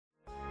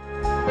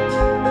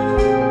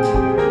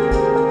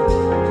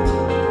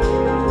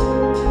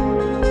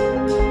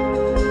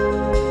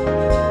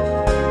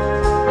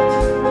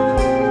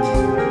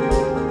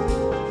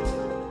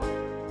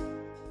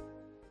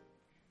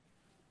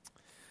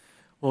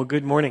Well,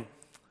 good morning.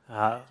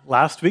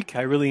 Last week,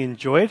 I really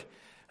enjoyed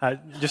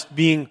just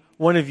being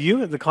one of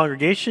you at the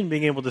congregation,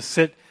 being able to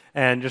sit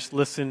and just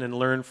listen and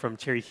learn from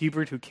Terry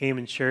Hebert, who came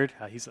and shared.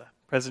 He's the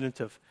president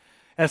of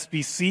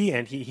SBC,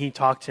 and he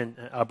talked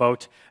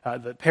about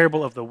the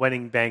parable of the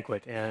wedding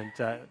banquet, and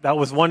that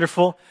was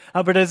wonderful.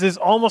 But as is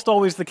almost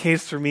always the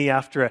case for me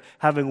after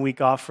having a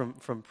week off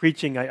from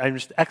preaching, I'm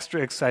just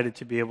extra excited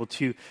to be able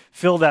to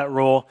fill that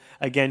role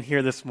again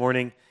here this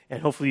morning.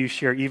 And hopefully you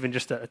share even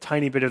just a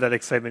tiny bit of that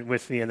excitement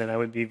with me, and then I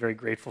would be very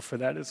grateful for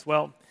that as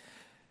well.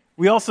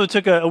 We also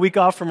took a week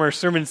off from our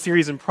sermon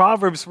series in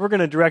Proverbs. We're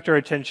going to direct our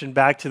attention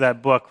back to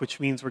that book, which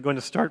means we're going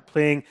to start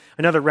playing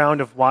another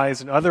round of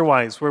Wise and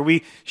Otherwise, where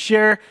we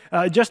share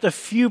just a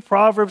few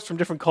proverbs from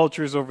different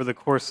cultures over the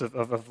course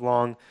of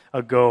long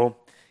ago.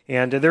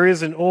 And there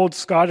is an old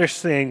Scottish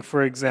saying,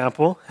 for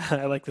example,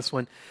 I like this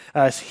one,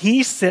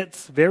 he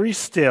sits very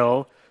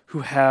still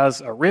who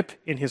has a rip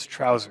in his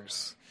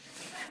trousers.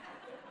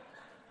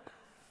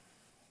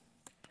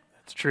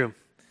 True.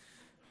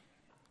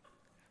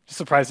 Just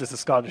surprised it's a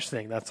Scottish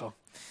thing, that's all.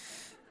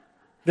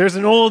 There's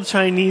an old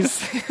Chinese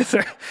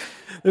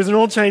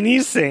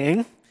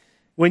saying,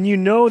 when you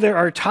know there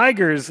are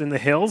tigers in the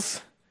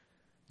hills,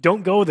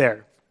 don't go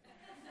there.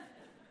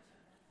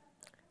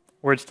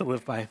 Words to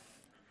live by.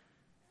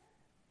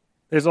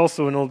 There's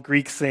also an old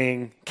Greek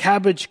saying,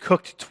 cabbage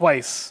cooked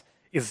twice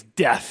is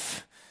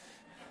death.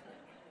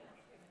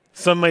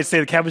 Some might say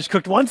the cabbage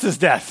cooked once is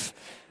death.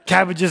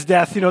 Cabbage is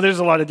death. There's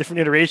a lot of different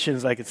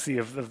iterations I could see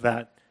of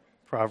that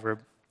proverb.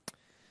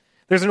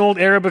 There's an old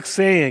Arabic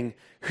saying,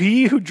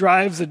 he who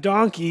drives a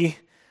donkey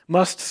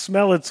must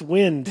smell its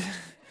wind.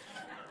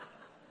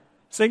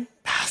 It's like,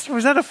 Pastor,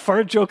 was that a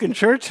fart joke in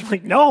church? I'm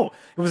like, no,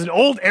 it was an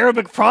old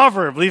Arabic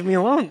proverb. Leave me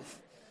alone.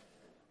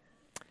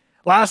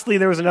 Lastly,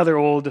 there was another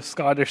old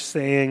Scottish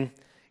saying,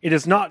 it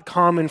is not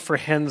common for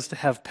hens to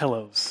have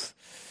pillows.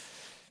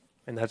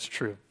 And that's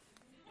true.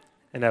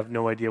 And I have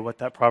no idea what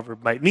that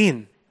proverb might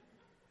mean.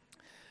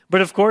 But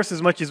of course,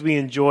 as much as we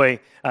enjoy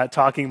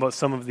talking about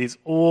some of these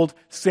old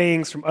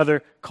sayings from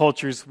other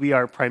cultures, we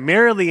are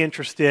primarily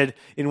interested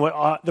in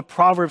what the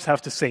Proverbs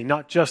have to say.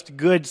 Not just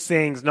good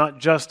sayings, not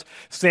just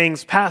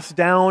sayings passed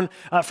down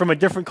from a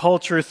different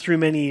culture through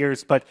many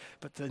years, but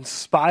the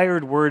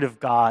inspired Word of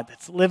God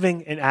that's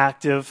living and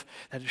active,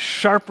 that is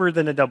sharper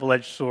than a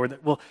double-edged sword,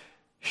 that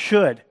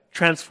should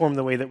transform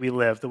the way that we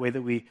live, the way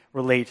that we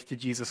relate to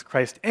Jesus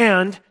Christ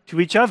and to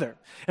each other.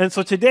 And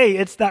so today,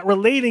 it's that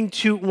relating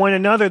to one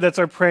another that's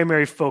our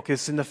primary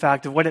focus in the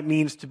fact of what it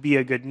means to be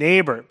a good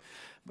neighbor.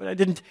 But I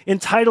didn't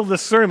entitle the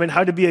sermon,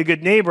 How to Be a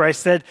Good Neighbor. I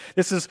said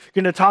this is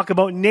going to talk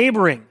about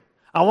neighboring.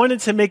 I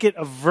wanted to make it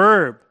a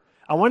verb.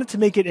 I wanted to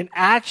make it an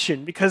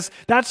action because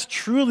that's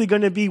truly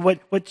going to be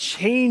what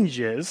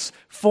changes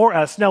for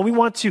us. Now, we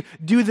want to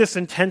do this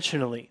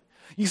intentionally.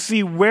 You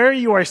see, where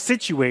you are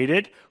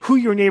situated, who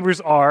your neighbors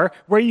are,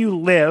 where you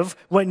live,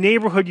 what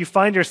neighborhood you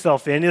find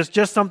yourself in is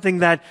just something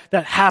that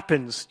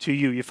happens to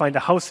you. You find a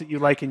house that you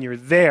like and you're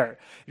there.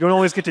 You don't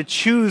always get to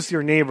choose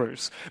your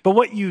neighbors. But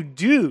what you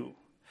do,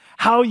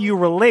 how you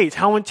relate,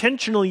 how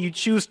intentional you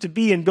choose to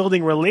be in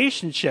building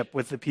relationship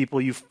with the people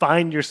you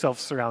find yourself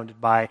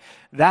surrounded by,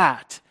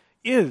 that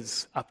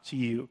is up to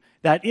you.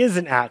 That is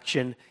an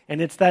action,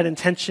 and it's that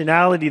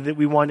intentionality that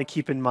we want to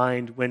keep in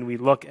mind when we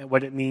look at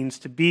what it means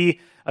to be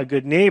a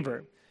good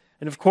neighbor.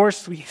 And of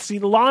course, we see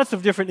lots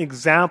of different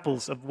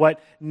examples of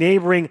what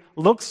neighboring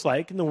looks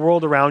like in the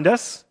world around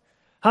us.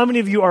 How many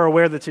of you are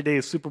aware that today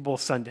is Super Bowl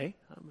Sunday?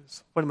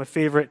 It's one of my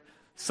favorite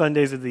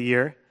Sundays of the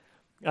year,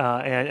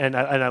 and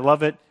I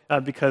love it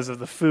because of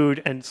the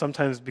food and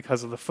sometimes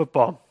because of the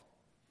football.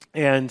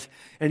 And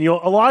a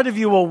lot of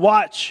you will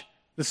watch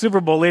the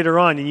Super Bowl later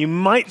on, and you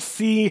might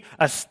see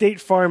a State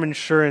Farm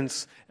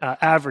insurance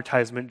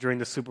advertisement during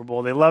the Super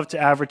Bowl. They love to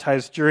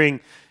advertise during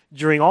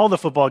all the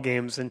football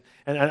games, and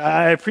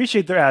I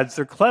appreciate their ads.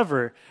 They're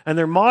clever, and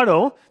their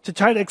motto, to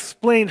try to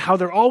explain how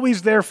they're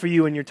always there for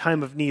you in your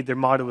time of need, their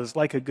motto is,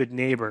 like a good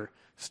neighbor,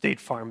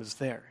 State Farm is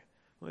there.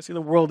 Well, I see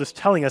the world is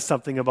telling us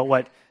something about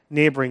what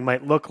neighboring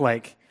might look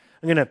like.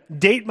 I'm going to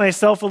date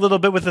myself a little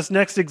bit with this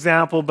next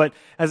example, but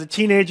as a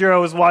teenager, I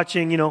was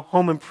watching,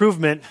 Home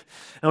Improvement,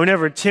 and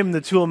whenever Tim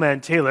the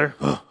Toolman Taylor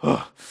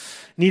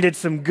needed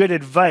some good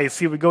advice,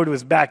 he would go to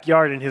his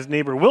backyard, and his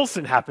neighbor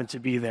Wilson happened to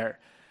be there.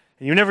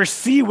 And you never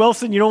see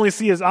Wilson, you'd only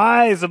see his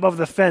eyes above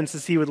the fence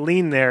as he would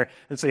lean there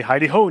and say,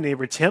 "Heidi-ho,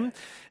 neighbor Tim,"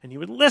 and he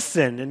would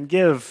listen and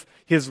give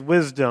his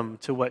wisdom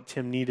to what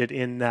Tim needed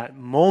in that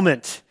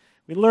moment.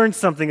 We learned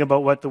something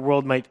about what the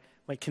world might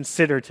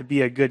consider to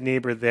be a good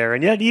neighbor there.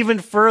 And yet even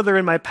further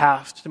in my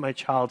past, to my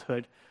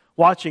childhood,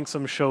 watching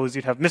some shows,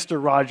 you'd have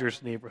Mr.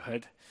 Rogers'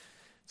 Neighborhood.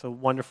 It's a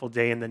wonderful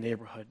day in the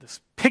neighborhood,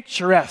 this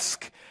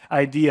picturesque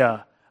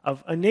idea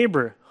of a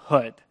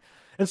neighborhood.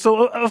 And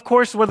so, of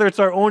course, whether it's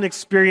our own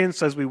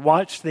experience as we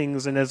watch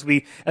things and as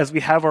we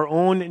have our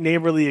own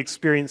neighborly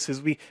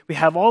experiences, we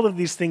have all of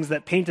these things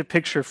that paint a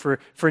picture for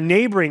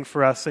neighboring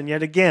for us. And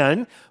yet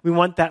again, we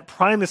want that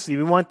primacy.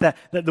 We want that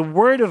the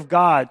Word of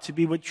God to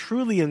be what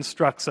truly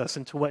instructs us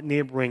into what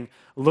neighboring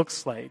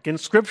looks like. And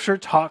Scripture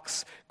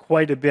talks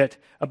quite a bit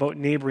about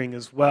neighboring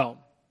as well.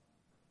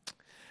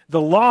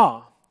 The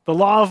law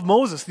of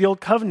Moses, the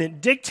Old Covenant,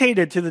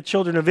 dictated to the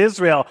children of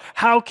Israel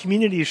how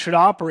communities should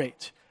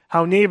operate,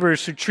 how neighbors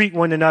should treat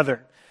one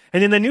another.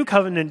 And in the New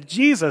Covenant,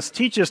 Jesus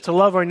teaches to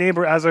love our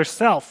neighbor as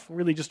ourselves,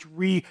 really just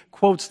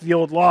re-quotes the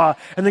old law,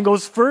 and then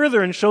goes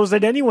further and shows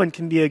that anyone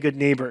can be a good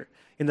neighbor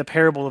in the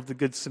parable of the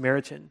Good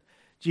Samaritan.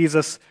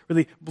 Jesus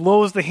really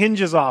blows the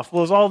hinges off,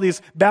 blows all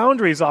these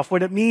boundaries off,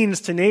 what it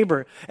means to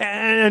neighbor.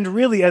 And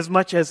really, as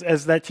much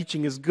as that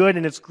teaching is good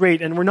and it's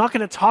great, and we're not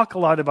going to talk a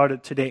lot about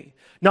it today,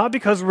 not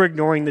because we're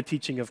ignoring the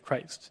teaching of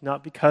Christ,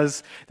 not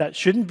because that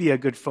shouldn't be a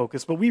good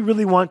focus, but we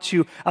really want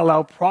to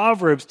allow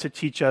Proverbs to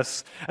teach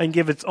us and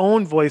give its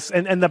own voice.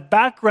 And the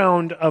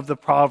background of the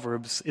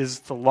Proverbs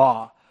is the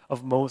law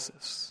of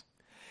Moses.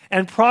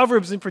 And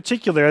Proverbs in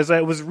particular, as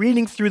I was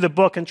reading through the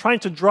book and trying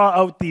to draw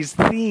out these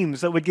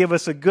themes that would give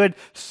us a good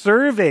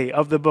survey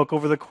of the book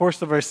over the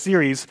course of our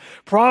series,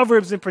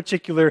 Proverbs in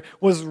particular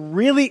was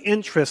really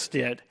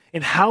interested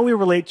in how we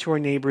relate to our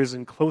neighbors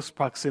in close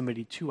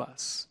proximity to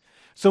us.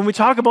 So when we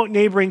talk about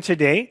neighboring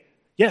today,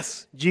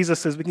 yes, Jesus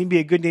says we can be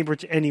a good neighbor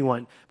to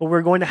anyone, but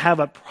we're going to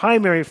have a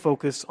primary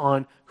focus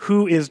on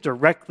who is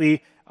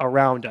directly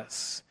around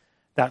us.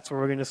 That's where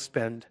we're going to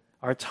spend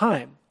our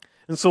time.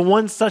 And so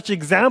one such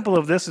example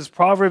of this is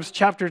Proverbs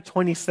chapter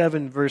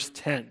 27, verse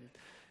 10.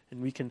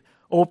 And we can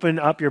open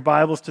up your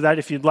Bibles to that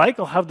if you'd like.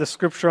 I'll have the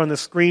scripture on the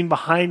screen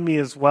behind me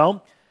as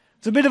well.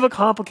 It's a bit of a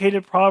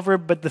complicated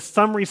proverb, but the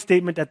summary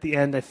statement at the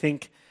end, I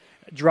think,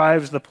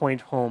 drives the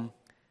point home.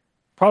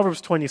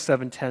 Proverbs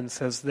 27:10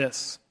 says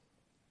this: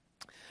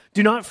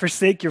 "Do not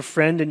forsake your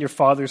friend and your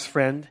father's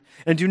friend,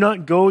 and do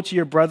not go to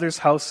your brother's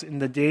house in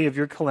the day of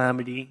your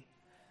calamity.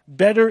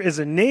 Better is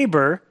a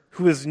neighbor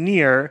who is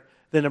near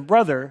than a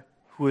brother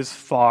who is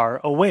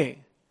far away."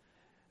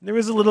 There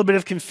is a little bit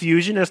of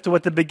confusion as to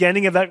what the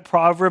beginning of that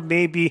proverb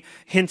may be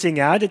hinting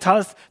at. It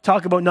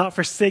talk about not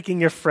forsaking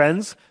your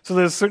friends. So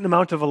there's a certain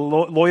amount of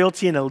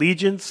loyalty and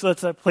allegiance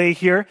that's at play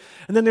here.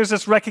 And then there's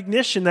this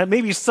recognition that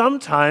maybe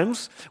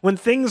sometimes when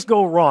things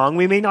go wrong,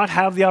 we may not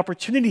have the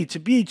opportunity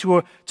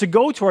to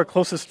go to our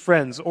closest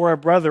friends or our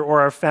brother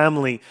or our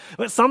family.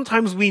 But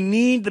sometimes we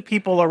need the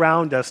people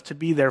around us to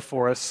be there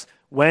for us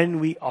when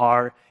we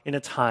are in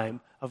a time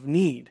of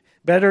need.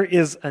 Better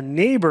is a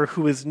neighbor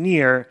who is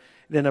near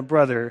than a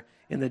brother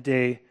than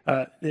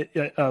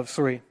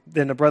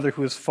a brother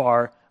who is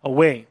far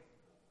away.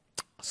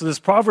 So this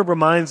proverb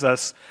reminds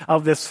us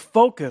of this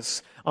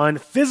focus on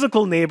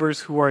physical neighbors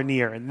who are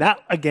near. And that,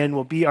 again,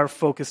 will be our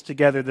focus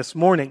together this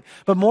morning.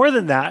 But more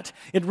than that,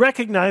 it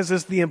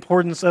recognizes the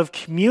importance of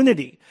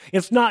community.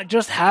 It's not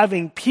just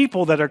having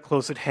people that are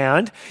close at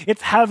hand.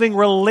 It's having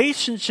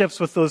relationships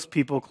with those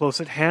people close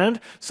at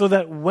hand so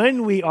that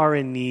when we are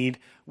in need,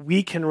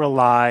 we can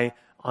rely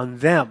on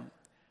them.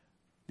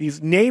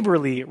 These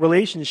neighborly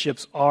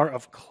relationships are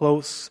of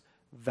close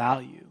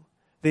value.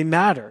 They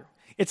matter.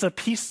 It's a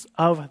piece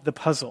of the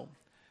puzzle.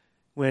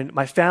 When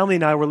my family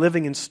and I were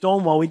living in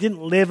Stonewall, we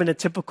didn't live in a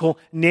typical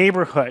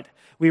neighborhood.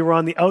 We were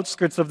on the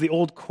outskirts of the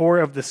old core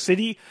of the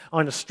city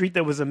on a street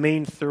that was a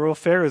main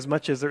thoroughfare, as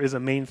much as there is a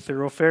main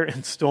thoroughfare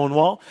in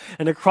Stonewall.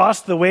 And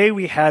across the way,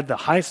 we had the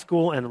high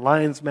school and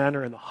Lions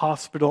Manor and the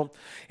hospital.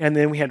 And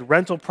then we had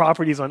rental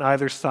properties on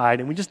either side.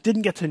 And we just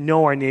didn't get to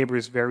know our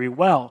neighbors very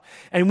well.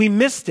 And we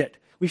missed it.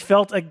 We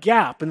felt a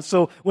gap. And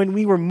so when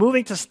we were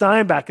moving to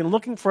Steinbach and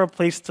looking for a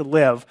place to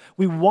live,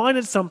 we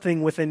wanted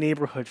something with a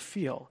neighborhood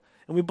feel.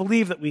 And we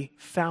believe that we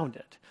found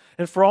it.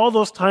 And for all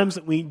those times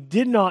that we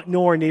did not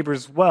know our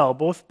neighbors well,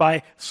 both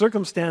by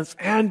circumstance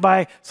and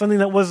by something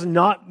that was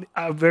not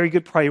a very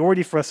good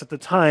priority for us at the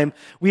time,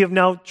 we have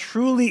now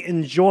truly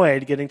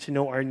enjoyed getting to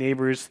know our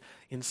neighbors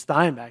in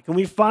Steinbach. And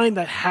we find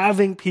that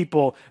having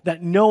people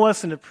that know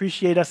us and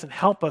appreciate us and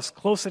help us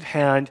close at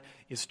hand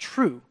is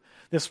true.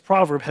 This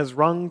proverb has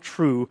rung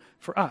true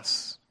for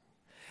us.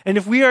 And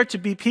if we are to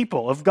be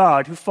people of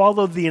God who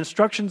follow the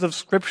instructions of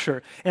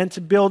Scripture and to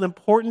build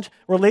important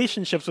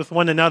relationships with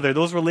one another,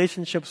 those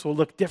relationships will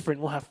look different.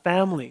 We'll have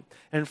family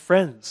and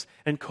friends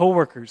and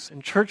coworkers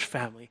and church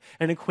family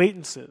and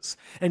acquaintances.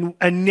 And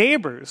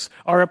neighbors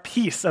are a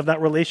piece of that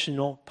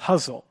relational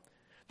puzzle.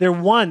 They're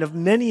one of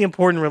many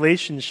important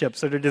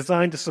relationships that are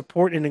designed to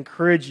support and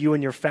encourage you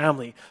and your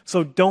family.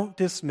 So don't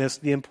dismiss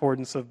the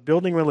importance of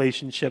building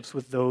relationships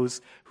with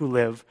those who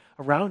live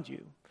around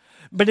you.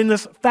 But in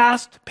this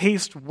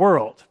fast-paced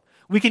world,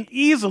 we can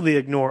easily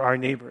ignore our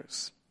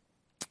neighbors.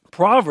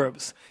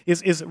 Proverbs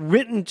is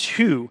written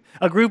to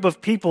a group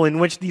of people in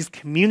which these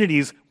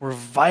communities were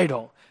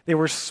vital. They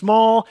were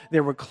small,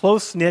 they were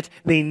close-knit,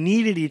 they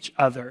needed each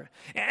other.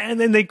 And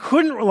then they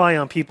couldn't rely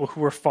on people who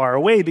were far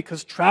away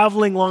because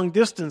traveling long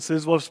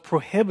distances was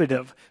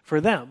prohibitive for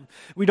them.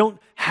 We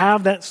don't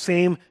have that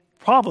same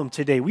problem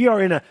today. We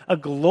are in a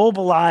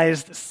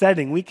globalized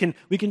setting. We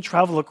can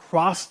travel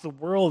across the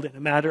world in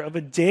a matter of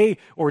a day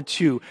or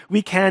two.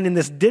 We can, in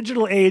this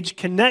digital age,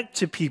 connect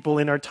to people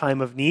in our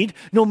time of need,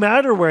 no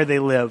matter where they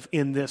live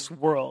in this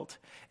world.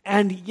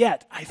 And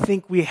yet, I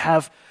think we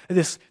have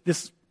this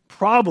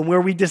problem where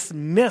we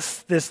dismiss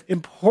this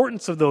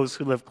importance of those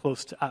who live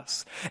close to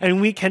us. And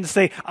we can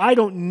say, I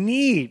don't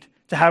need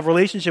to have a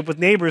relationship with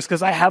neighbors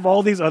because I have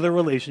all these other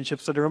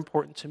relationships that are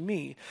important to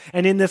me.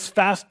 And in this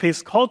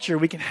fast-paced culture,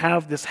 we can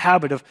have this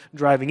habit of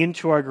driving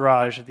into our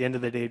garage at the end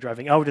of the day,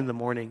 driving out in the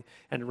morning,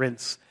 and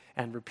rinse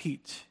and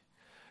repeat.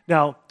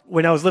 Now,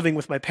 when I was living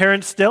with my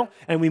parents still,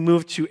 and we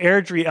moved to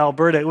Airdrie,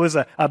 Alberta, it was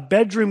a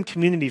bedroom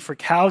community for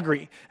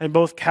Calgary. And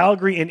both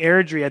Calgary and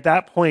Airdrie at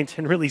that point,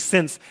 and really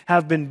since,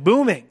 have been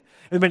booming.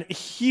 There's been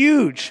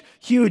huge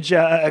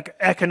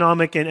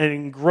economic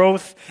and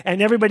growth,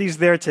 and everybody's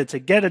there to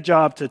get a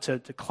job, to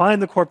climb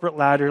the corporate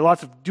ladder.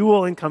 Lots of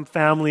dual income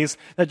families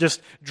that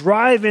just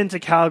drive into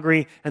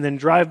Calgary and then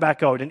drive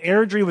back out. And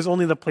Airdrie was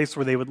only the place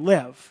where they would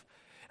live.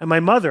 And my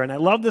mother, and I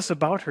love this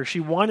about her, she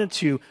wanted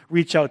to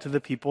reach out to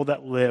the people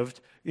that lived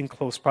in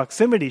close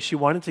proximity. She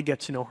wanted to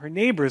get to know her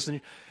neighbors.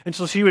 And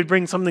so she would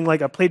bring something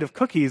like a plate of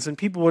cookies, and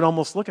people would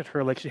almost look at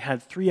her like she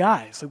had three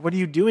eyes. Like, what are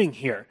you doing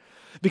here?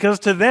 Because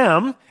to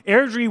them,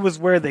 Airdrie was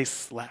where they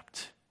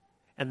slept,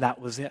 and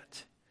that was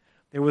it.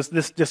 There was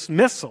this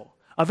dismissal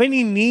of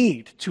any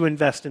need to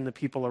invest in the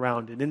people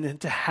around it and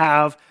to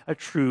have a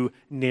true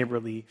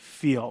neighborly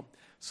feel.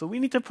 So we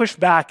need to push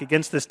back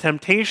against this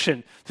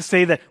temptation to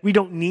say that we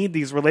don't need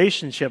these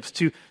relationships,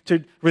 to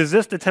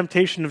resist the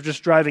temptation of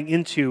just driving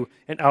into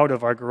and out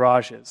of our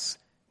garages.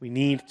 We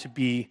need to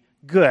be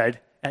good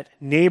at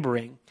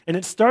neighboring. And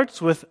it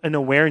starts with an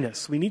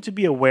awareness. We need to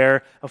be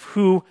aware of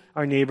who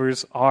our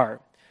neighbors are.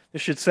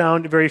 This should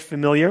sound very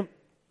familiar.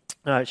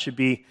 It should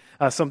be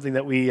something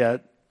that we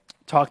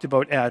talked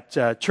about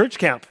at church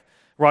camp.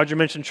 Roger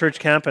mentioned church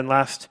camp, and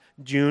last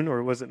June,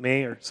 or was it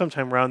May, or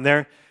sometime around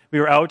there, we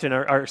were out, and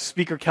our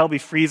speaker, Kelby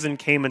Friesen,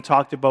 came and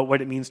talked about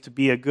what it means to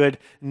be a good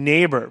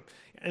neighbor.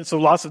 And so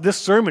lots of this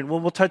sermon,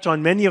 we'll touch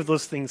on many of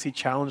those things he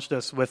challenged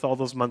us with all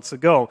those months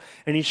ago.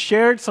 And he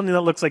shared something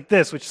that looks like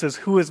this, which says,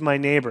 who is my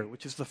neighbor?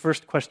 Which is the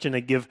first question I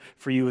give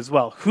for you as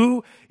well.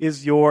 Who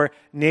is your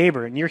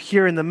neighbor? And you're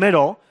here in the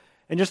middle,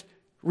 and just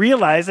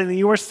realizing that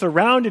you are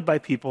surrounded by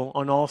people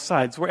on all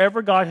sides.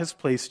 Wherever God has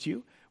placed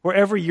you,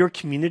 wherever your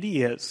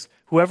community is,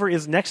 whoever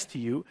is next to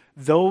you,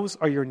 those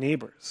are your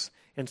neighbors.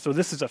 And so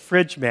this is a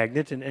fridge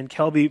magnet, and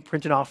Kelby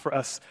printed off for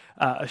us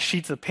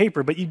sheets of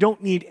paper, but you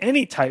don't need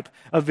any type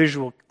of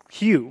visual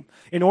cue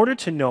in order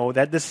to know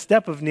that this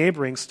step of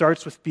neighboring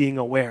starts with being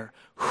aware.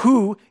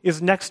 Who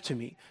is next to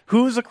me?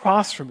 Who is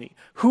across from me?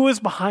 Who is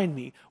behind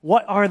me?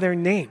 What are their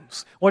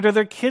names? What are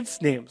their kids'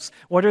 names?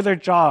 What are their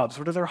jobs?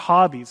 What are their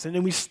hobbies? And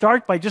then we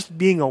start by just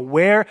being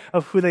aware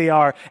of who they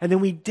are, and then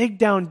we dig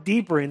down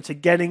deeper into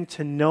getting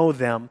to know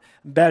them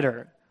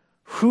better.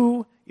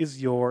 Who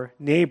is your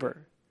neighbor?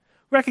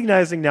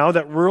 Recognizing now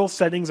that rural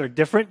settings are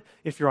different.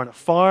 If you're on a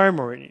farm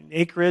or an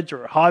acreage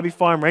or a hobby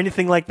farm or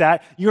anything like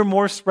that, you're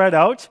more spread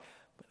out.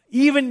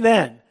 Even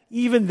then,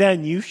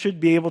 you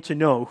should be able to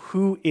know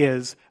who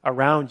is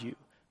around you,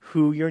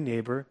 who your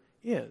neighbor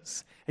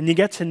is. And you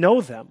get to know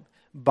them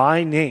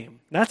by name.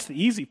 That's the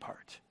easy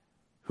part.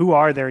 Who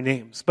are their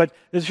names? But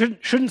it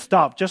shouldn't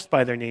stop just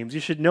by their names.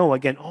 You should know,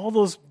 again, all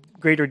those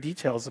greater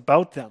details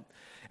about them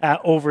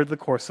over the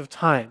course of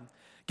time.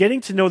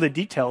 Getting to know the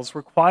details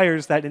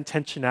requires that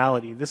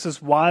intentionality. This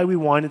is why we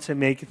wanted to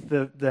make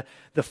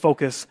the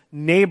focus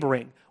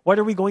neighboring. What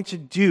are we going to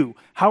do?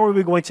 How are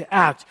we going to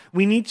act?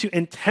 We need to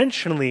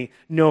intentionally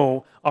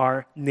know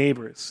our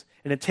neighbors.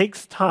 And it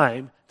takes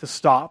time to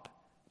stop,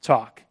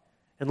 talk,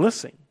 and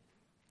listen.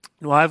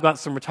 Well, I've got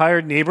some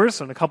retired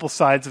neighbors on a couple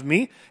sides of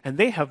me, and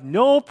they have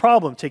no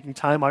problem taking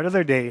time out of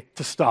their day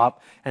to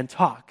stop and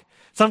talk.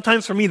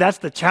 Sometimes for me, that's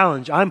the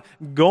challenge. I'm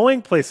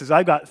going places.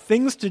 I've got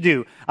things to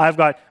do. I've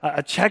got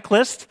a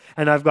checklist,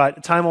 and I've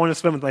got time I want to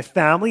spend with my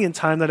family and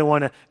time that I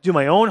want to do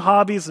my own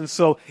hobbies. And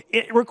so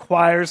it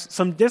requires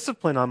some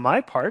discipline on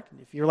my part.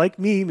 If you're like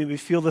me, maybe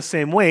feel the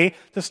same way,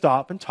 to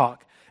stop and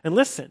talk and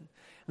listen.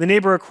 The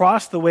neighbor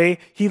across the way,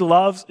 he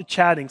loves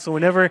chatting. So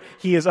whenever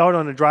he is out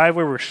on a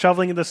driveway, we're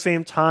shoveling at the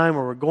same time,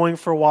 or we're going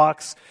for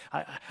walks,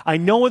 I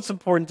know it's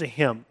important to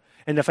him.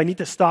 And if I need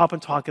to stop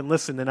and talk and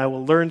listen, then I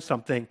will learn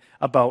something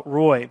about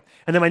Roy.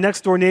 And then my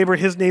next door neighbor,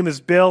 his name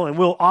is Bill, and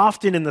we'll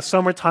often in the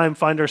summertime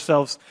find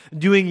ourselves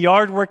doing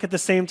yard work at the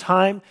same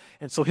time.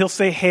 And so he'll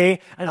say,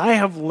 hey, and I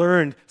have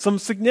learned some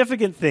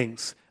significant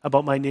things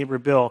about my neighbor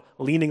Bill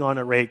leaning on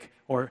a rake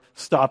or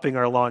stopping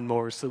our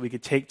lawnmowers so we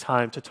could take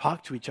time to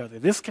talk to each other.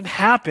 This can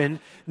happen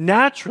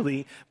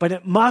naturally, but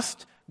it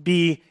must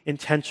be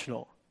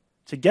intentional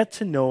to get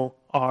to know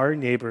our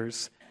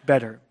neighbors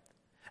better.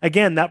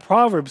 Again, that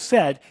proverb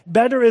said,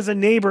 better is a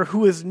neighbor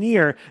who is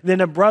near than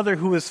a brother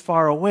who is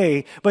far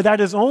away. But that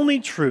is only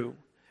true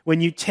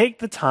when you take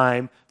the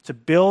time to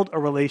build a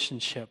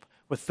relationship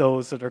with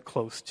those that are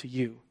close to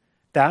you.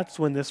 That's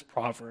when this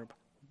proverb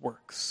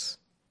works.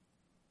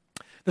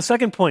 The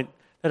second point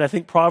that I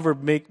think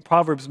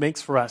Proverbs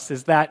makes for us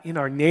is that in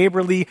our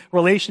neighborly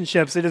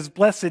relationships, it is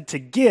blessed to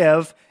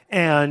give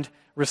and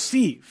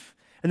receive.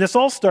 And this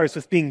all starts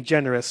with being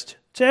generous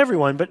to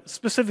everyone, but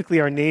specifically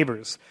our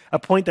neighbors, a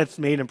point that's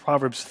made in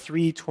Proverbs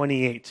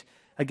 3:28.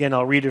 Again,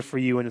 I'll read it for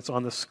you, and it's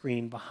on the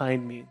screen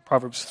behind me.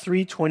 Proverbs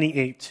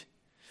 3:28.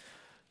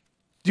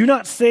 Do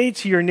not say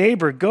to your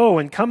neighbor, go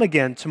and come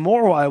again.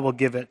 Tomorrow I will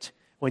give it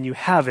when you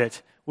have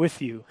it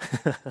with you.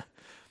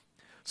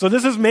 So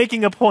this is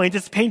making a point.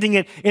 It's painting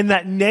it in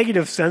that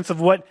negative sense of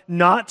what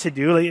not to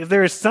do. Like if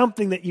there is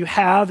something that you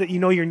have that you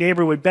know your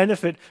neighbor would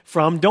benefit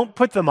from, don't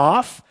put them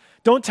off.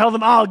 Don't tell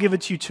them, I'll give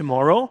it to you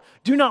tomorrow.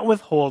 Do not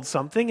withhold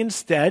something.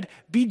 Instead,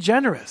 be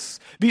generous.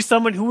 Be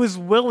someone who is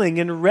willing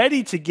and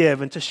ready to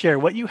give and to share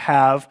what you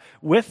have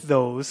with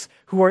those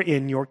who are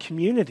in your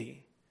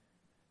community.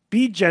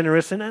 Be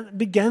generous, and it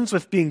begins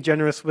with being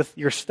generous with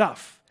your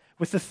stuff,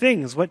 with the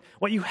things,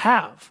 what you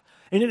have.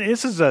 And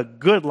this is a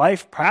good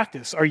life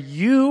practice. Are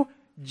you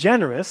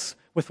generous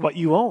with what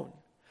you own?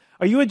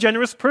 Are you a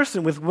generous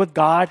person with what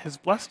God has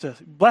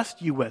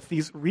blessed you with,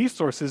 these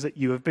resources that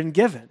you have been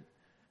given?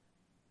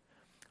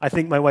 I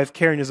think my wife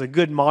Karen is a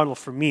good model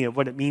for me of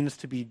what it means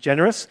to be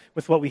generous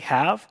with what we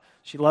have.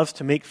 She loves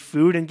to make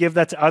food and give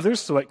that to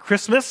others. So at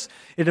Christmas,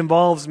 it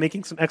involves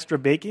making some extra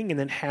baking and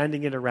then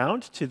handing it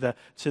around to the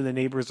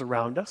neighbors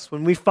around us.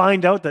 When we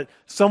find out that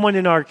someone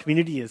in our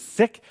community is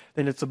sick,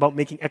 then it's about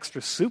making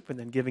extra soup and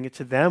then giving it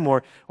to them.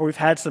 Or we've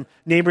had some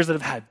neighbors that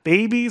have had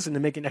babies and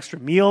then make an extra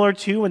meal or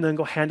two and then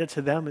go hand it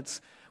to them.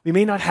 We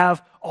may not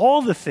have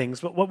all the things,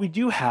 but what we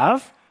do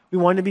have, we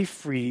want to be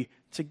free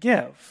to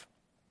give.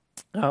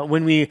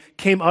 When we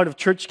came out of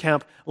church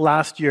camp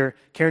last year,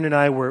 Karen and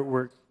I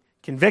were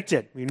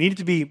convicted. We needed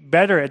to be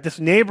better at this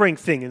neighboring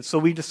thing, and so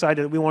we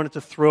decided that we wanted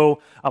to throw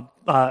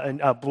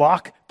a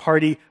block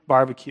party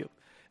barbecue.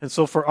 And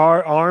so for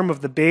our arm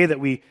of the bay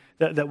that we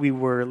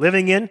were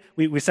living in,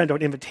 we sent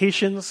out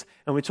invitations,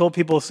 and we told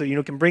people, so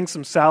can bring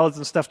some salads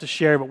and stuff to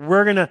share, but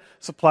we're going to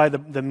supply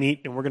the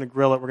meat, and we're going to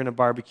grill it, we're going to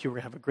barbecue, we're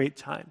going to have a great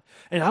time.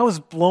 And I was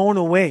blown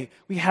away.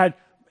 We had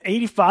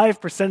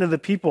 85% of the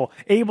people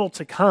able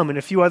to come, and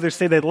a few others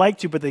say they'd like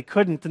to, but they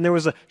couldn't. And there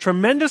was a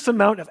tremendous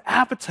amount of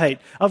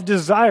appetite, of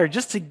desire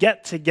just to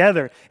get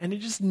together. And it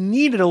just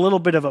needed a little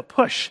bit of a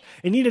push.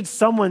 It needed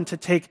someone to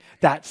take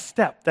that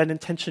step, that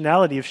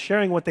intentionality of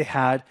sharing what they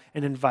had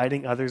and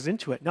inviting others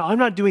into it. Now, I'm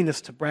not doing this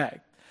to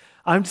brag.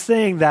 I'm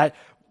saying that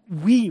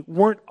we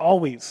weren't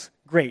always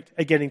great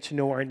at getting to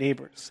know our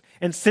neighbors.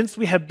 And since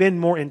we have been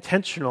more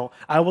intentional,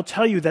 I will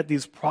tell you that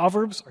these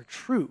proverbs are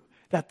true,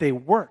 that they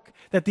work,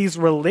 that these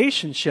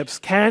relationships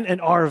can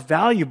and are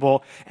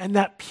valuable, and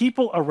that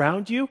people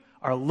around you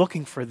are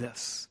looking for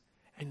this.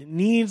 And it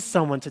needs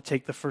someone to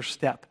take the first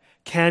step.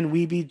 Can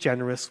we be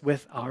generous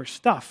with our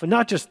stuff? And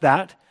not just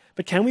that,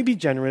 but can we be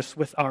generous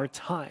with our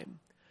time?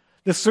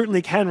 This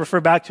certainly can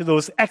refer back to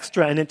those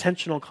extra and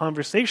intentional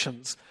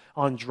conversations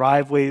on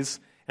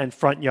driveways and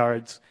front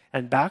yards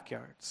and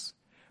backyards.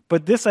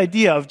 But this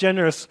idea of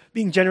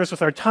being generous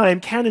with our time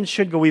can and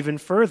should go even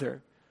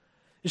further.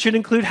 It should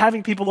include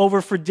having people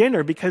over for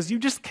dinner because you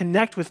just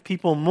connect with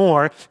people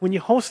more when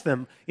you host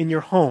them in your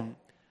home.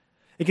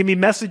 It can be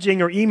messaging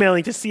or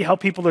emailing to see how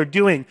people are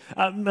doing,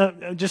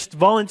 just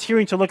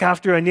volunteering to look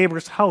after a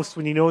neighbor's house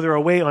when you know they're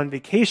away on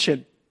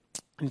vacation,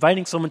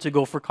 inviting someone to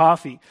go for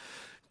coffee,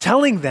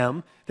 telling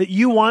them that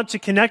you want to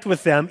connect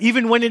with them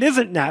even when it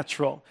isn't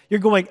natural. You're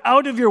going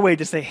out of your way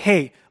to say,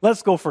 hey,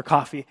 let's go for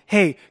coffee.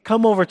 Hey,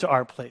 come over to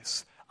our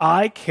place.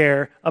 I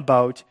care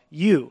about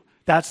you.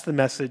 That's the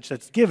message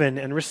that's given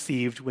and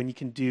received when you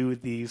can do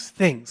these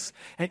things.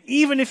 And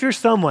even if you're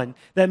someone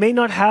that may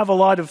not have a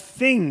lot of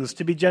things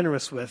to be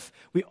generous with,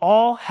 we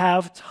all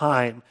have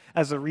time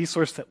as a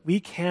resource that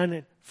we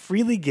can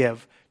freely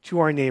give to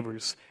our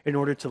neighbors in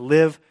order to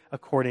live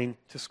according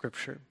to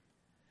Scripture.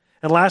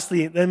 And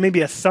lastly, then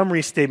maybe a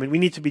summary statement. We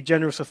need to be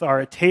generous with our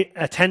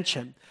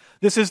attention.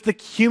 This is the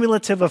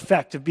cumulative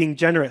effect of being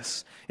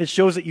generous. It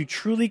shows that you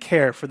truly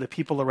care for the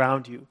people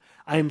around you.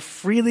 I am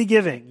freely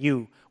giving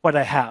you what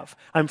I have.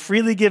 I'm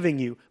freely giving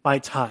you my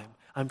time.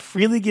 I'm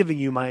freely giving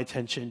you my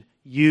attention.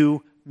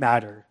 You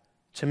matter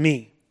to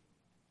me.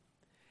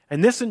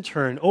 And this, in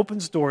turn,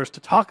 opens doors to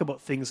talk about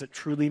things that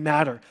truly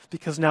matter,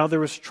 because now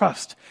there is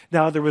trust.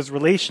 Now there is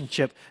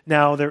relationship.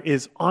 Now there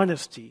is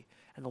honesty.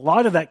 And a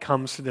lot of that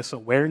comes through this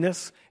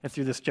awareness and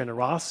through this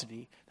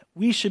generosity that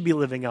we should be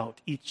living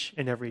out each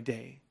and every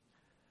day.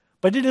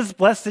 But it is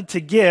blessed to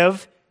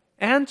give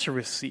and to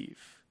receive,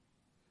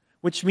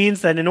 which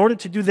means that in order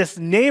to do this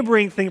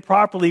neighboring thing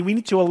properly, we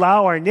need to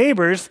allow our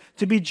neighbors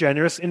to be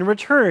generous in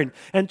return.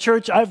 And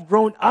church, I've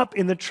grown up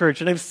in the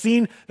church and I've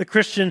seen the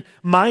Christian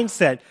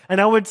mindset. And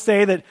I would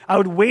say that I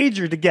would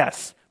wager to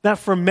guess that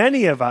for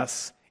many of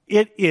us,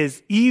 it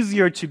is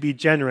easier to be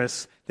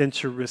generous than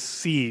to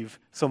receive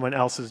someone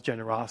else's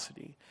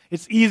generosity.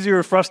 It's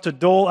easier for us to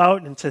dole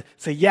out and to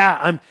say, yeah,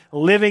 I'm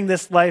living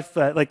this life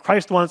like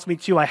Christ wants me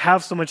to. I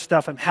have so much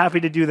stuff. I'm happy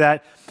to do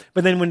that.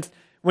 But then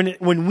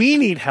when we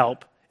need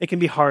help, it can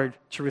be hard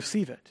to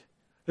receive it.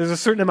 There's a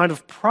certain amount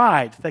of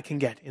pride that can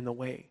get in the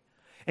way.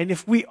 And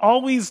if we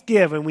always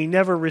give and we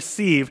never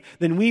receive,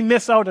 then we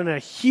miss out on a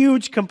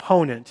huge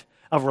component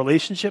of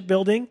relationship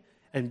building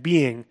and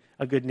being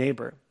a good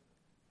neighbor.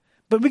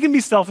 But we can be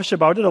selfish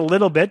about it a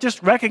little bit,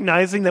 just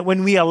recognizing that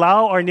when we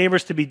allow our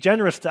neighbors to be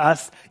generous to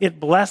us, it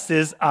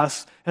blesses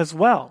us as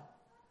well.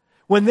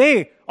 When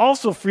they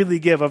also freely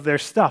give of their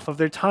stuff, of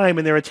their time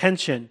and their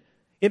attention,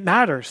 it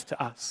matters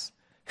to us.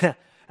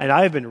 And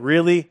I've been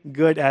really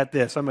good at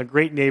this. I'm a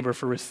great neighbor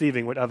for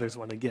receiving what others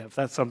want to give.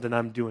 That's something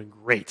I'm doing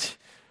great.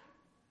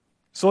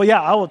 So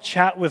yeah, I will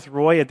chat with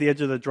Roy at the edge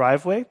of the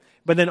driveway.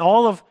 But then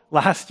all of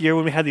last year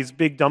when we had these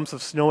big dumps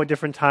of snow at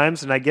different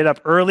times and I get up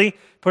early,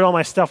 put all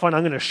my stuff on,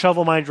 I'm going to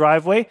shovel my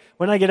driveway.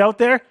 When I get out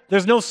there,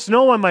 there's no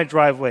snow on my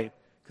driveway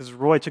because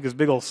Roy took his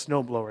big old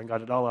snowblower and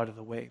got it all out of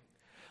the way.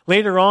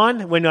 Later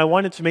on, when I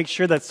wanted to make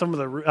sure that some of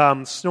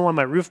the snow on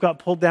my roof got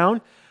pulled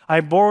down,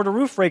 I borrowed a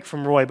roof rake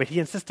from Roy, but he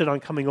insisted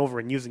on coming over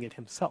and using it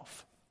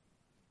himself.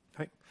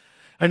 Right?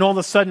 And all of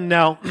a sudden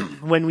now,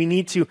 when we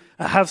need to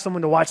have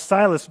someone to watch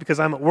Silas because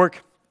I'm at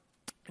work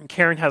and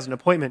Karen has an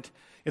appointment,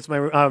 it's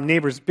my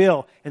neighbors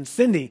Bill and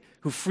Cindy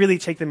who freely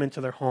take them into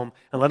their home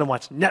and let him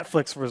watch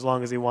Netflix for as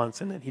long as he wants,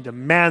 and then he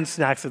demands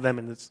snacks of them,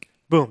 and it's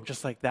boom,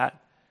 just like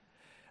that.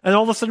 And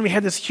all of a sudden we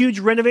had this huge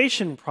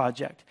renovation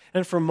project,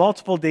 and for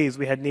multiple days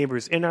we had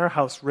neighbors in our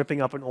house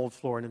ripping up an old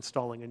floor and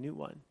installing a new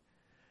one.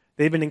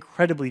 They've been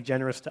incredibly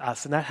generous to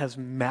us, and that has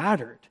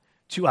mattered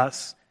to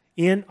us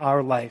in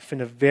our life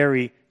in a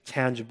very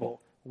tangible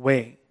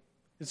way.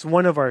 It's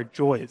one of our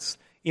joys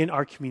in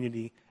our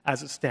community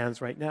as it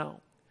stands right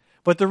now.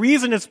 But the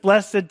reason it's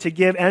blessed to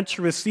give and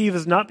to receive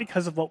is not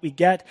because of what we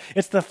get.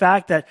 It's the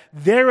fact that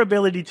their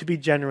ability to be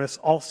generous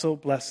also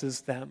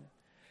blesses them.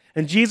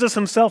 And Jesus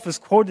himself is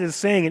quoted as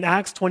saying in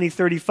Acts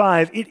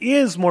 20:35, it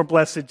is more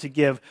blessed to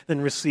give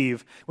than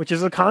receive, which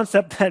is a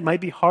concept that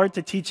might be hard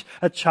to teach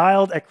a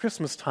child at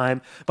Christmas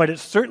time, but it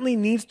certainly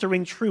needs to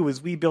ring true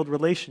as we build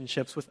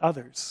relationships with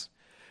others.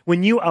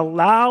 When you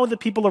allow the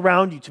people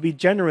around you to be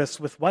generous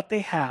with what they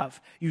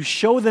have, you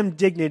show them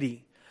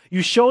dignity,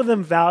 you show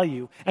them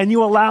value, and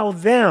you allow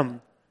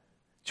them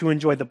to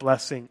enjoy the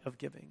blessing of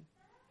giving.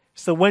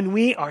 So when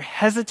we are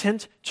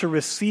hesitant to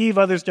receive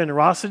others'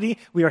 generosity,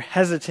 we are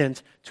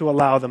hesitant to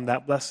allow them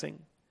that blessing.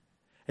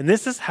 And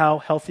this is how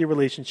healthy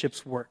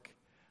relationships work.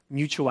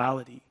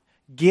 Mutuality.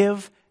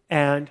 Give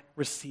and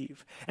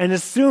receive. And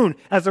as soon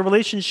as a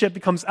relationship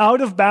becomes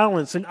out of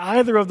balance in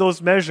either of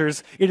those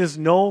measures, it is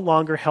no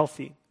longer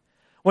healthy.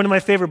 One of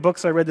my favorite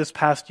books I read this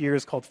past year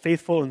is called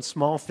Faithful in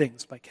Small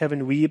Things by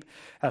Kevin Wiebe,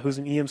 who's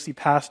an EMC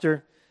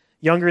pastor,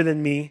 younger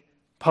than me,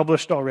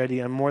 published already.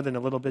 I'm more than a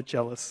little bit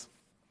jealous.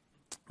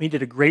 He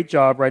did a great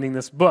job writing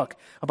this book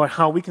about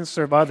how we can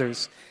serve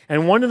others.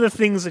 And one of the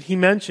things that he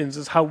mentions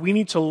is how we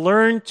need to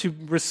learn to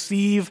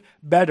receive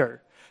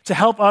better. To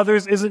help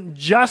others isn't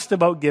just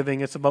about giving,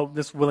 it's about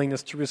this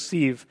willingness to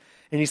receive.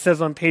 And he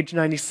says on page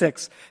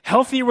 96,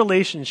 healthy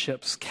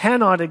relationships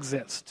cannot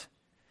exist.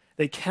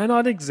 They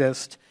cannot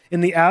exist in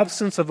the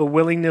absence of a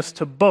willingness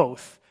to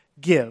both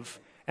give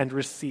and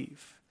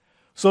receive.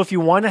 So if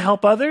you want to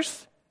help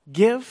others,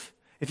 give.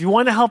 If you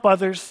want to help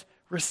others,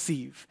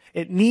 receive.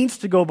 It needs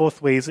to go both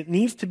ways. It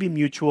needs to be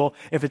mutual.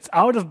 If it's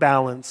out of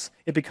balance,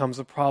 it becomes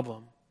a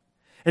problem.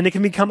 And it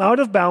can become out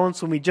of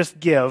balance when we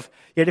just give,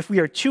 yet if we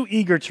are too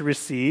eager to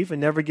receive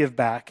and never give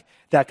back,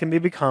 that can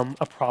become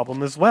a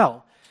problem as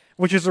well.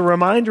 Which is a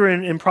reminder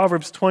in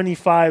Proverbs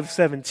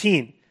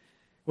 25:17,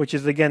 which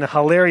is again a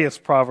hilarious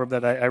proverb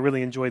that I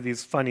really enjoy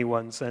these funny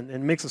ones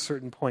and makes a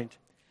certain point.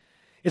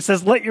 It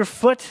says, let your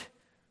foot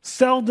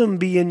seldom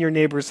be in your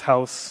neighbor's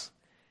house,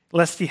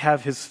 lest he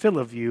have his fill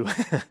of you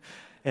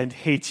and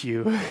hate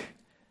you.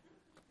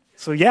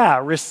 So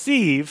yeah,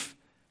 receive,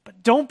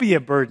 but don't be a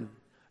burden.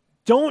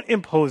 Don't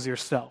impose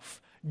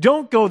yourself.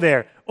 Don't go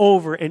there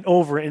over and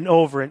over and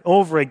over and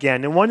over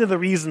again. And one of the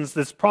reasons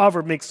this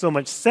proverb makes so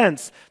much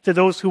sense to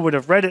those who would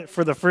have read it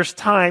for the first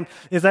time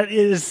is that it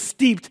is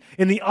steeped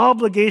in the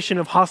obligation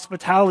of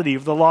hospitality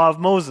of the law of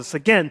Moses.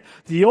 Again,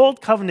 the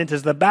Old Covenant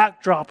is the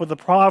backdrop of the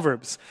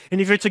Proverbs.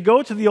 And if you're to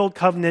go to the Old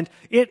Covenant,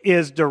 it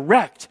is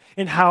direct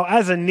in how,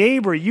 as a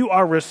neighbor, you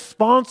are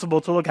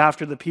responsible to look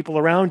after the people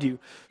around you.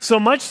 So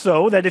much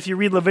so that if you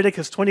read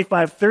Leviticus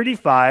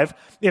 25:35,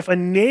 if a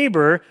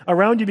neighbor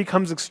around you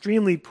becomes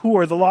extremely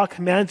poor, the law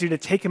commands you to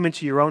take him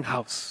into your own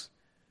house.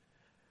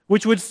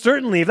 Which would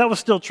certainly, if that was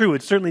still true,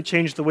 would certainly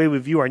change the way we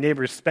view our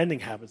neighbors' spending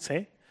habits,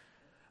 hey?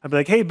 I'd be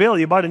like, hey, Bill,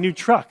 you bought a new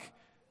truck.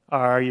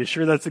 Are you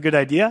sure that's a good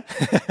idea?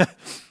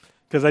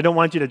 Because I don't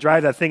want you to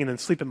drive that thing and then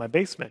sleep in my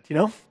basement, you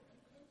know?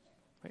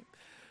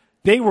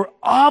 They were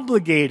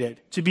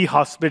obligated to be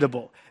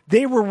hospitable.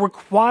 They were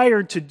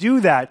required to do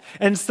that.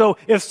 And so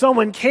if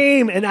someone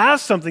came and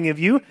asked something of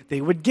you,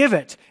 they would give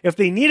it. If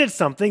they needed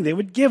something, they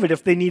would give it.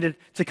 If they needed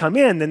to come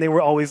in, then they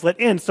were always let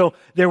in. So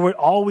there would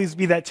always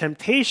be that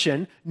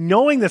temptation,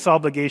 knowing this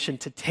obligation,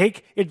 to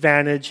take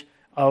advantage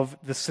of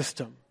the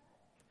system.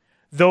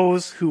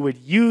 Those who would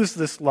use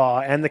this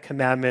law and the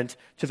commandment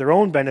to their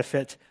own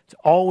benefit to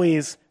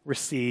always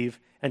receive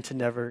and to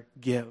never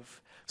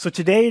give. So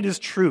today it is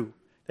true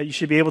that you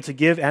should be able to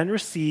give and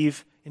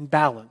receive in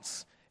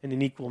balance, in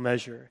an equal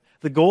measure.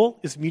 The goal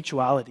is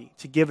mutuality,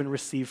 to give and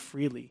receive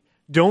freely.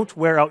 Don't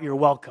wear out your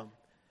welcome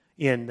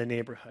in the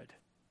neighborhood.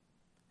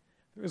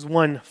 There's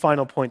one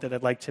final point that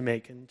I'd like to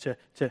make, and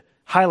to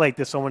highlight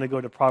this, I want to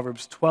go to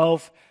Proverbs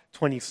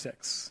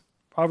 12:26.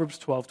 Proverbs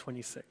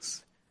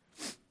 12:26.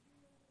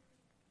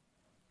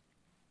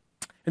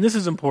 And this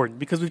is important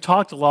because we've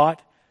talked a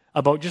lot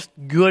about just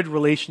good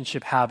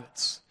relationship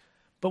habits.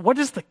 But what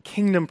is the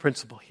kingdom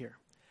principle here?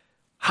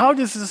 How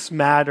does this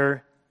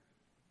matter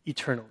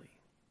eternally?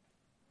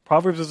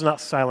 Proverbs is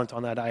not silent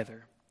on that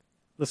either.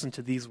 Listen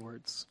to these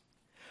words.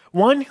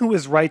 One who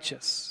is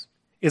righteous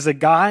is a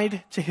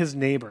guide to his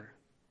neighbor,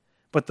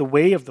 but the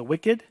way of the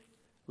wicked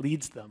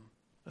leads them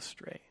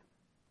astray.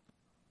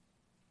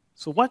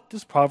 So what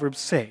does Proverbs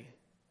say?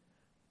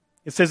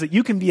 It says that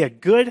you can be a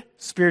good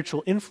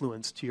spiritual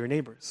influence to your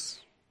neighbors.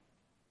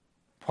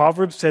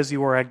 Proverbs says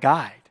you are a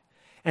guide.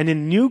 And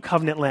in New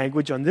Covenant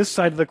language, on this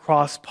side of the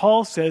cross,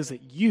 Paul says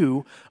that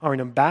you are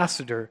an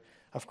ambassador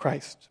of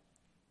Christ.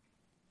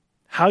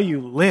 How you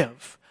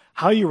live,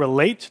 how you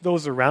relate to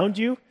those around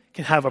you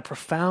can have a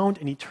profound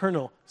and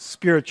eternal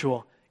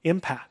spiritual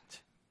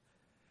impact.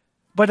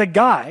 But a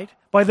guide,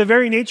 by the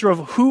very nature of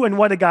who and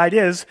what a guide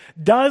is,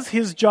 does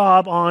his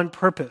job on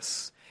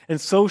purpose. And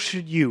so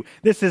should you.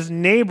 This is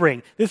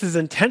neighboring. This is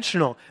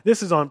intentional.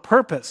 This is on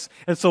purpose.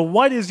 And so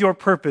what is your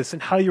purpose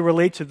and how you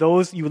relate to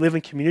those you live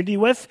in community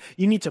with?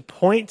 You need to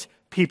point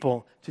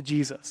people to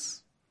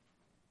Jesus.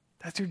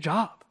 That's your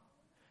job.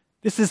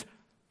 This is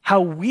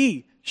how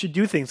we should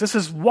do things. This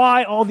is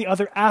why all the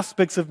other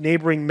aspects of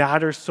neighboring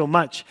matter so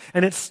much.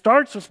 And it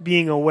starts with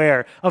being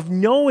aware of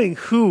knowing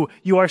who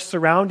you are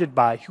surrounded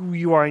by, who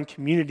you are in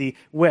community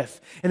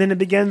with. And then it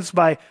begins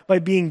by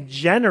being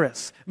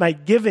generous, by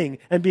giving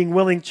and being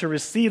willing to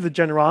receive the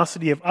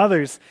generosity of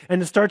others.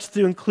 And it starts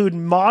to include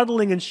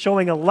modeling and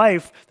showing a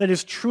life that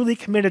is truly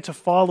committed to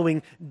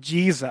following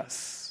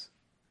Jesus.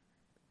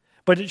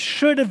 But it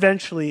should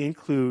eventually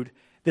include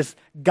this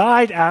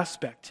guide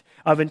aspect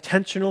of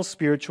intentional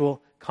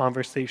spiritual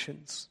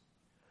conversations.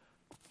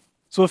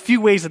 So a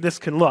few ways that this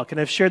can look, and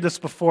I've shared this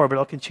before, but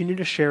I'll continue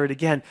to share it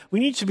again.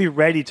 We need to be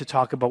ready to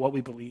talk about what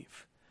we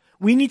believe.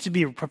 We need to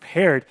be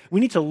prepared.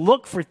 We need to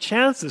look for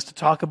chances to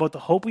talk about the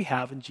hope we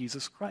have in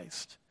Jesus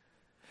Christ.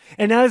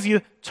 And as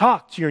you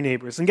talk to your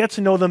neighbors and get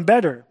to know them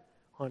better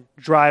on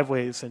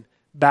driveways and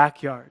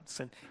backyards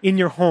and in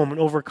your home and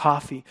over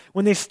coffee,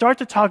 when they start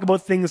to talk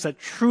about things that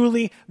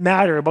truly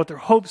matter, about their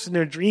hopes and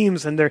their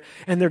dreams and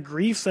their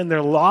griefs and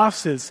their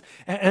losses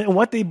and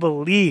what they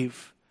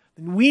believe,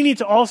 then we need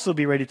to also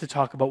be ready to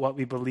talk about what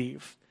we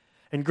believe.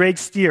 And Greg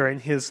Stier, in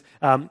his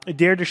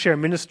Dare to Share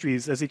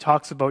Ministries, as he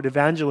talks about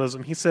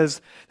evangelism, he says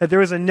that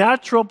there is a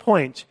natural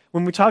point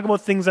when we talk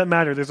about things that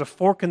matter. There's a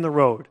fork in the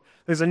road.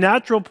 There's a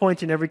natural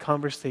point in every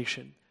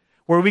conversation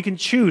where we can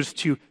choose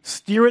to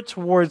steer it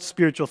towards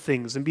spiritual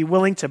things and be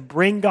willing to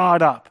bring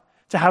God up,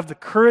 to have the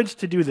courage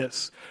to do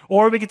this.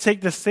 Or we could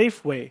take the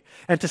safe way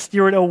and to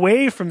steer it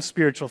away from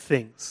spiritual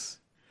things.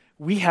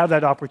 We have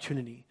that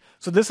opportunity.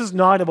 So this is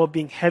not about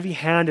being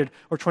heavy-handed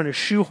or trying to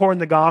shoehorn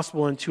the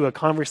gospel into a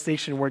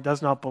conversation where it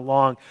does not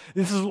belong.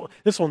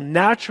 This will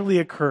naturally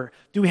occur.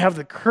 Do we have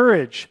the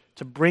courage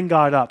to bring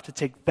God up, to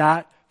take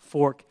that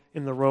fork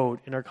in the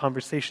road in our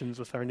conversations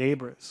with our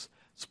neighbors?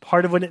 It's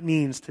part of what it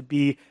means to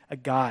be a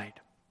guide.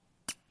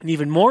 And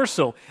even more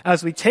so,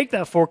 as we take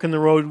that fork in the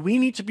road, we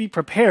need to be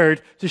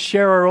prepared to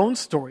share our own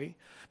story.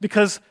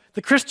 Because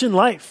the Christian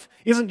life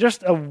isn't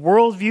just a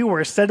worldview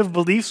or a set of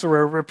beliefs or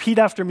a repeat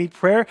after me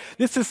prayer.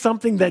 This is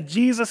something that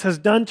Jesus has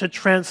done to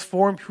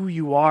transform who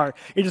you are.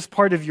 It is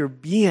part of your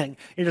being.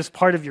 It is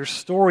part of your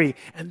story.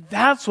 And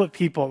that's what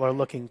people are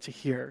looking to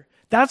hear.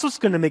 That's what's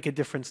going to make a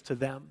difference to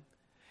them.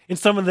 In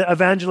some of the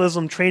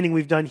evangelism training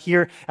we've done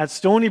here at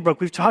Stony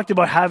Brook, we've talked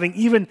about having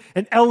even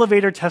an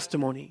elevator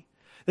testimony,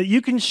 that you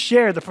can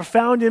share the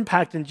profound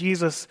impact of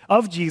Jesus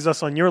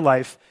on your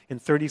life in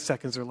 30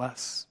 seconds or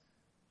less.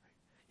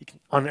 You can,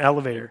 on an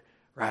elevator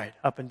ride,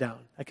 up and down.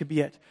 That could be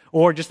it.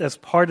 Or just as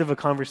part of a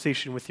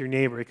conversation with your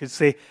neighbor. It could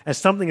say, as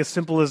something as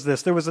simple as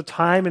this: there was a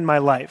time in my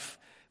life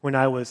when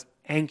I was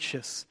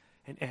anxious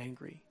and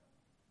angry.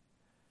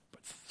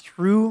 But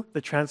through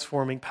the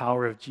transforming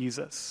power of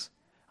Jesus,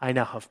 I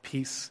now have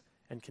peace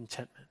and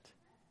contentment.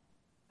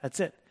 That's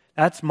it.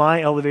 That's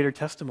my elevator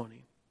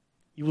testimony.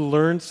 You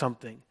learned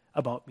something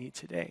about me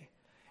today.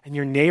 And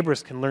your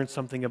neighbors can learn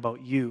something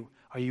about you.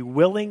 Are you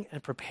willing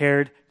and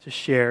prepared to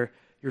share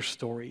your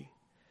story?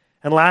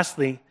 And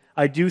lastly,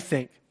 I do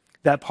think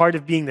that part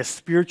of being the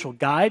spiritual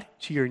guide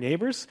to your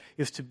neighbors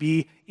is to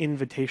be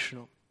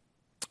invitational.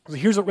 So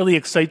here's what really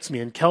excites me,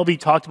 and Kelby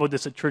talked about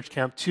this at church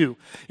camp too.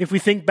 If we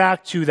think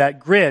back to that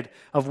grid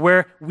of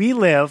where we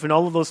live and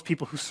all of those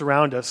people who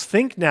surround us,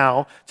 think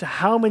now to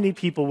how many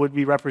people would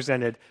be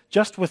represented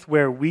just with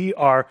where we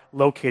are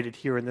located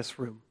here in this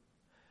room.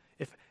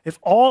 If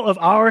all of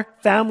our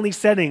family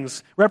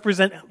settings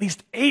represent at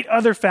least 8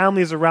 other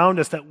families around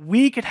us that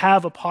we could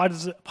have a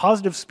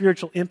positive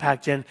spiritual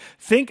impact in,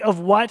 think of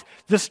what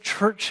this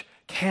church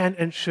can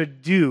and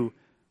should do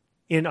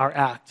in our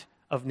act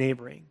of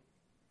neighboring.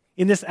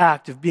 in this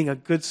act of being a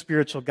good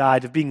spiritual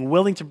guide, of being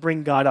willing to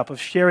bring God up,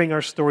 of sharing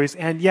our stories.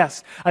 And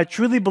yes, I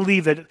truly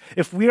believe that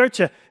if we are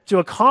to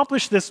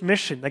accomplish this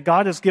mission that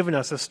God has given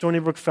us as Stony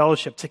Brook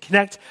Fellowship, to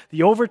connect the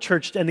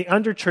overchurched and the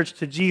underchurched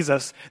to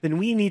Jesus, then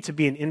we need to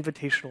be an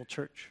invitational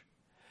church.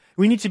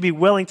 We need to be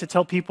willing to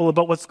tell people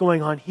about what's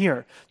going on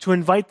here, to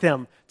invite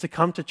them to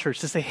come to church,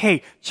 to say,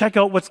 hey, check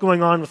out what's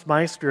going on with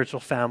my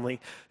spiritual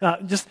family.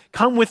 Just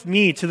come with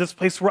me to this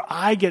place where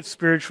I get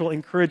spiritual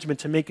encouragement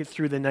to make it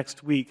through the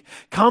next week.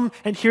 Come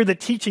and hear the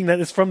teaching that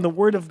is from the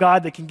Word of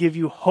God that can give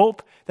you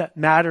hope that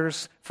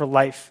matters for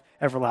life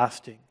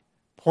everlasting.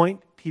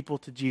 Point people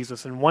to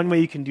Jesus, and one way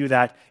you can do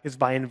that is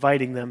by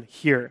inviting them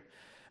here.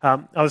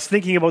 I was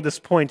thinking about this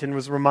point and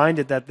was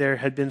reminded that there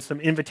had been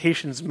some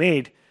invitations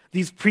made.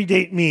 These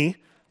predate me,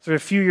 so they're a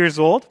few years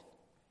old.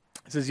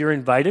 It says, you're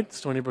invited,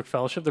 Stony Brook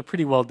Fellowship. They're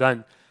pretty well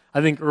done. I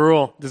think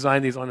Earl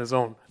designed these on his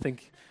own. I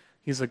think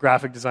he's a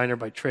graphic designer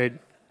by trade.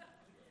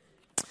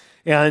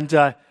 And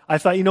I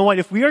thought, you know what,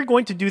 if we are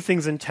going to do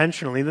things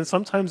intentionally, then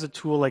sometimes a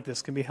tool like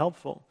this can be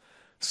helpful.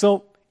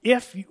 So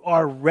if you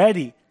are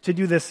ready to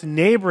do this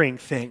neighboring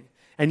thing,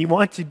 and you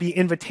want to be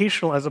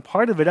invitational as a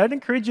part of it, I'd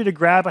encourage you to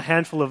grab a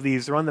handful of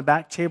these. They're on the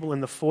back table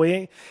in the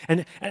foyer.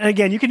 And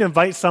again, you can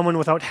invite someone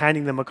without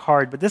handing them a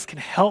card, but this can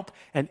help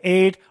and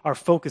aid our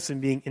focus in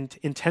being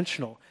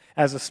intentional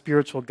as a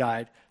spiritual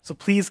guide. So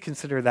please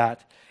consider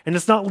that. And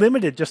it's not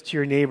limited just to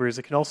your neighbors.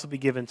 It can also be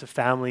given to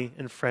family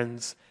and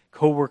friends,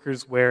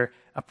 co-workers where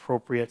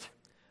appropriate.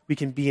 We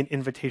can be an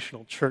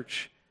invitational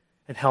church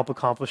and help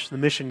accomplish the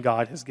mission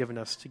God has given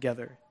us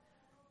together.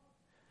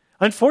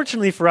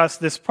 Unfortunately for us,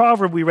 this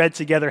proverb we read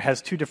together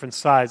has two different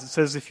sides. It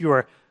says if you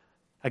are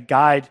a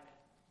guide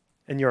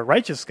and you're a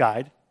righteous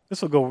guide,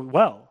 this will go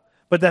well.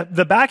 But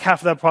the back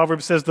half of that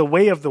proverb says the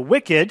way of the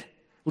wicked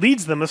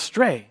leads them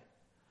astray.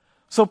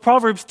 So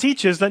Proverbs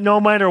teaches that no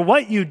matter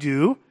what you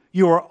do,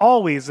 you are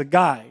always a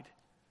guide.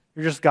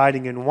 You're just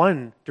guiding in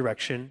one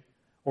direction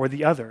or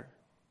the other.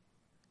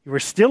 You are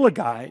still a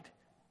guide.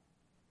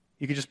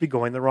 You could just be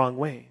going the wrong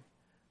way.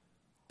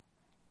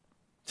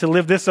 To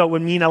live this out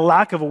would mean a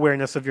lack of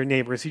awareness of your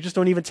neighbors. You just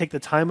don't even take the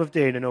time of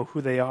day to know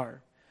who they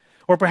are.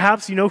 Or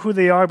perhaps you know who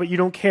they are, but you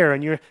don't care,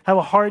 and you have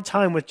a hard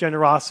time with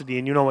generosity,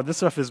 and you know what, this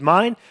stuff is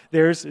mine,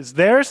 theirs is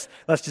theirs,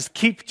 let's just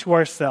keep to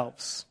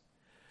ourselves.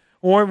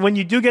 Or when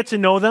you do get to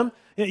know them,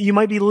 you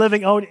might be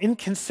living out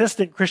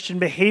inconsistent Christian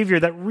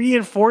behavior that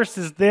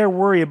reinforces their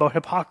worry about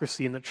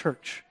hypocrisy in the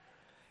church.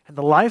 And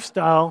the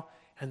lifestyle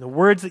and the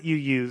words that you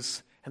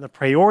use and the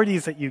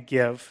priorities that you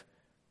give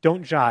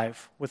don't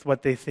jive with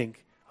what they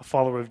think a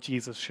follower of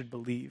Jesus should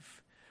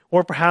believe.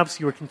 Or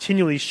perhaps you are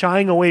continually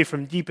shying away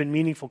from deep and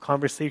meaningful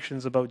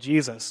conversations about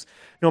Jesus.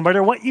 No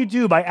matter what you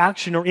do by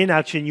action or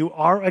inaction, you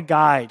are a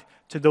guide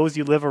to those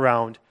you live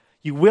around.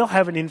 You will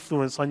have an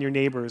influence on your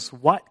neighbors.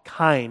 What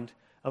kind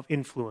of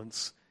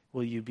influence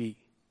will you be?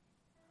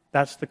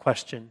 That's the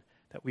question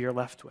that we are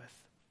left with.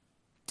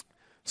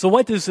 So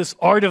what does this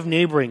art of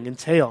neighboring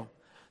entail?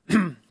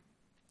 It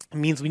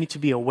means we need to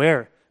be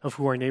aware of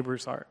who our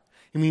neighbors are.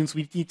 It means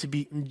we need to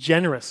be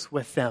generous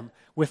with them,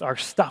 with our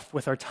stuff,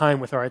 with our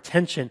time, with our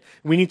attention.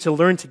 We need to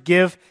learn to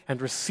give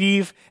and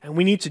receive, and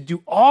we need to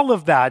do all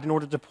of that in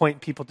order to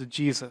point people to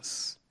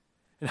Jesus.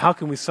 And how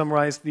can we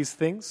summarize these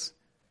things?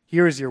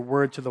 Here is your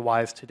word to the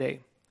wise today.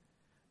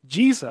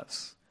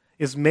 Jesus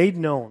is made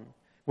known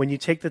when you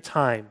take the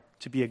time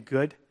to be a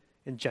good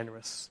and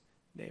generous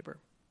neighbor.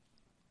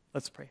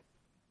 Let's pray.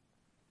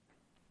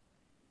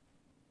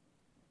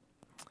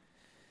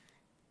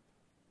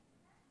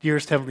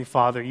 Dearest Heavenly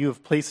Father, you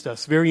have placed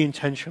us very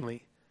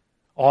intentionally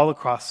all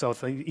across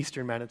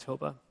southeastern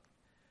Manitoba.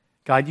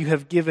 God, you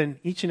have given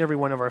each and every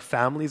one of our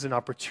families an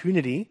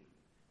opportunity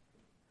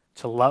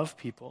to love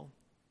people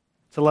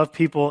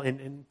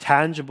in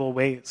tangible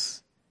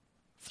ways,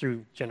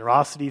 through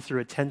generosity,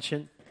 through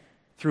attention,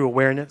 through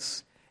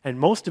awareness, and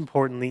most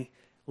importantly,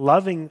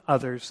 loving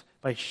others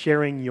by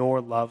sharing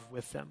your love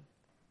with them.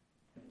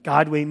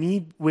 God,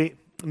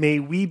 may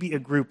we be a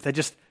group that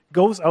just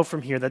goes out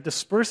from here, that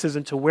disperses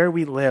into where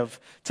we live,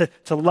 to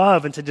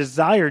love and to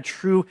desire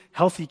true,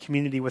 healthy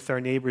community with our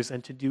neighbors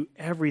and to do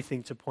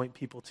everything to point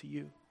people to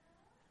you.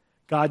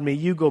 God, may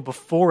you go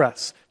before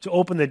us to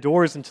open the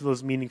doors into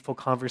those meaningful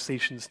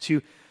conversations,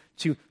 to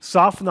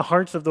soften the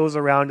hearts of those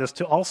around us,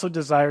 to also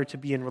desire to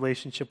be in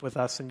relationship with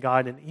us. And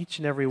God, in each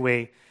and every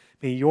way,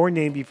 may your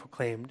name be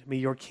proclaimed. May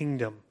your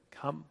kingdom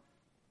come.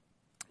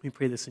 We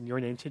pray this in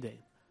your name today.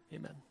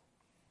 Amen.